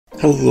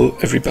Hello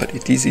everybody,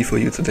 DZ for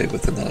you today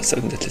with another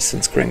 7 Deadly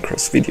Sins Grand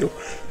Cross video.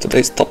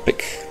 Today's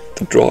topic,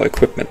 the draw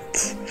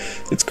equipment.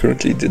 It's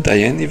currently the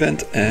Diane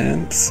event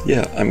and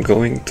yeah, I'm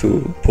going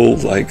to pull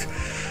like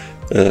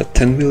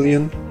 10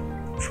 million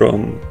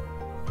from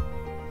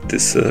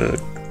this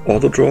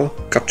auto draw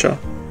gacha,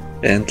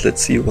 and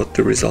let's see what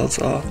the results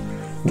are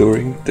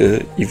during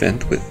the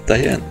event with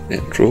Diane.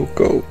 Intro,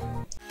 go!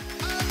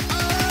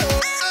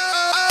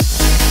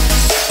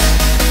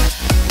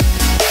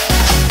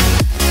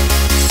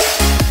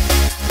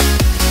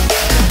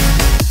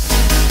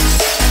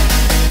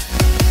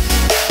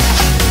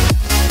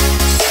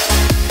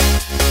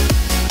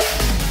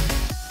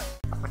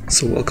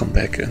 So welcome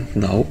back, and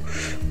now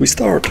we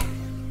start.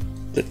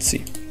 Let's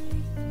see.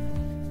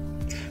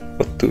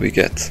 What do we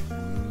get?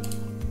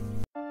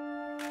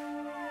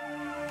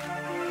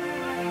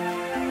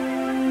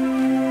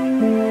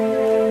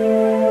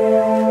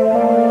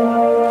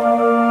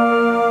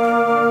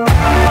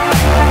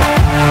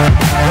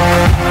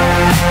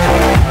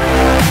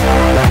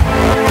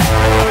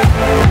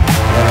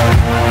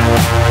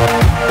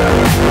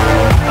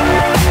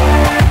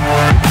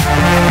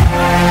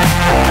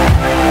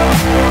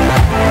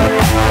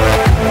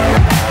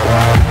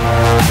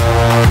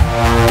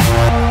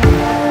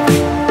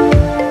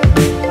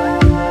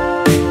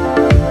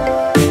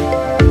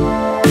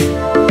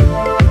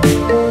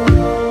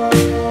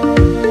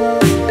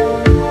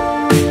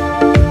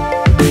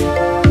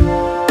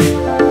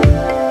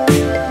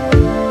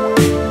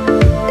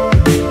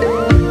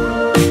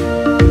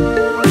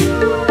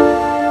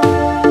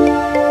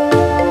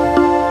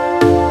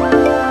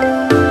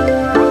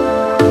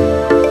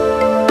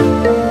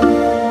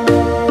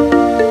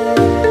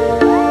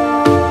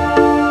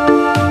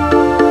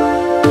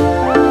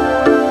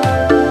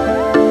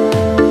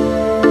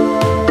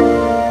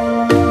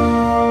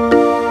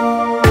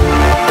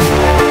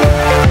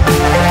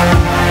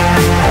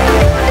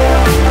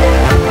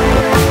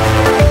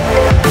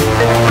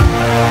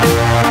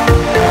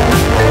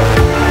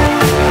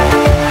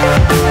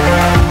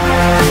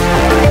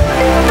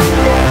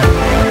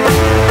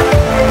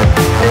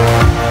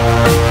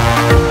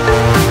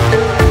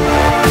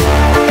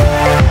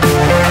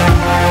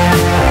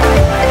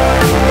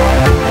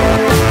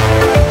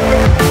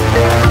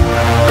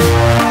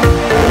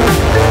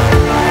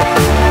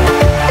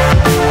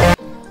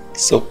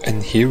 So,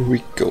 and here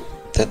we go.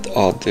 That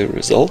are the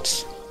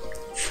results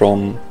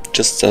from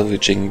just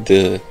salvaging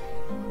the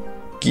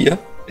gear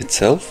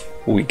itself.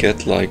 We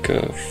get like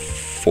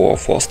 4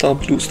 4-star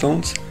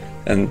bluestones,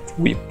 and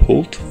we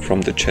pulled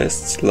from the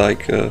chests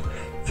like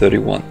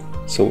 31.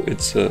 So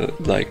it's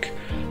like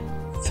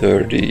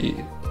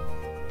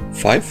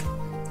 35,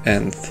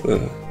 and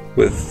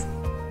with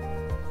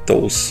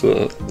those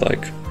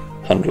like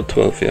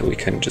 112, yeah, we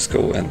can just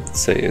go and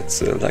say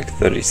it's like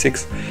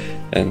 36,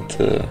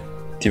 and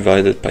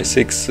divided by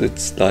 6,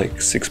 it's like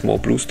 6 more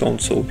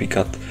bluestones. So we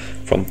got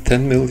from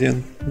 10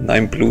 million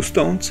 9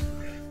 bluestones,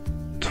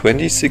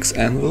 26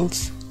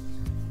 anvils,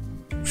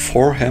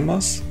 4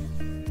 hammers,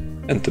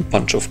 and a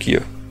bunch of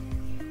gear.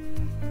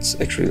 It's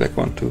actually like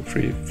 1, 2,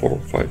 3, 4,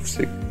 5,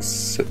 6,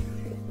 7.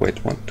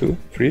 Wait, 1, 2,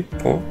 3,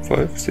 4,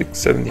 5, 6,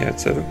 7. Yeah,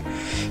 it's 7.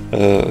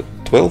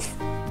 12,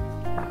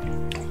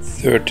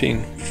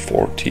 13,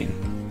 14.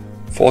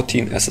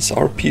 14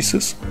 SSR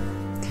pieces,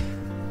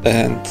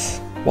 and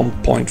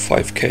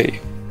 1.5k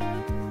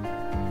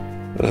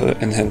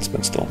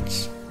enhancement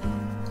stones,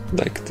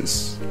 like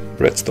this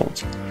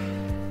redstones.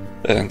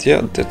 And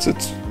yeah, that's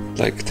it.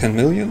 Like 10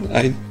 million,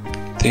 I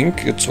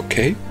think it's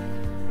okay.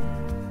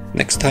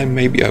 Next time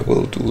maybe I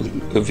will do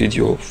a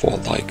video for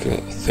like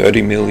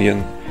 30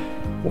 million,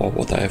 or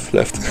what I have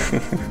left.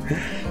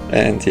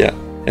 And yeah,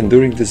 and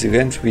during this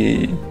event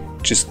we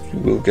just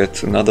will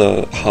get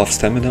another half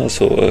stamina,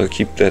 so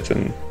keep that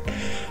in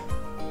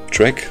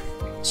track.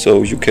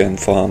 So you can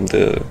farm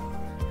the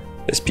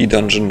SP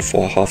dungeon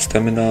for half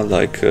stamina,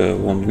 like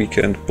 1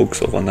 weekend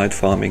books overnight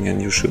farming,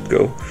 and you should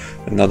go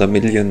another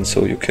million.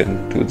 So you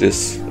can do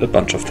this a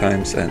bunch of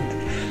times, and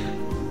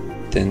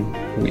then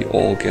we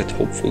all get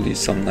hopefully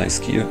some nice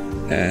gear.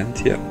 And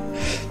yeah,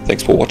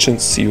 thanks for watching,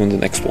 see you in the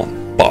next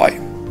one, bye!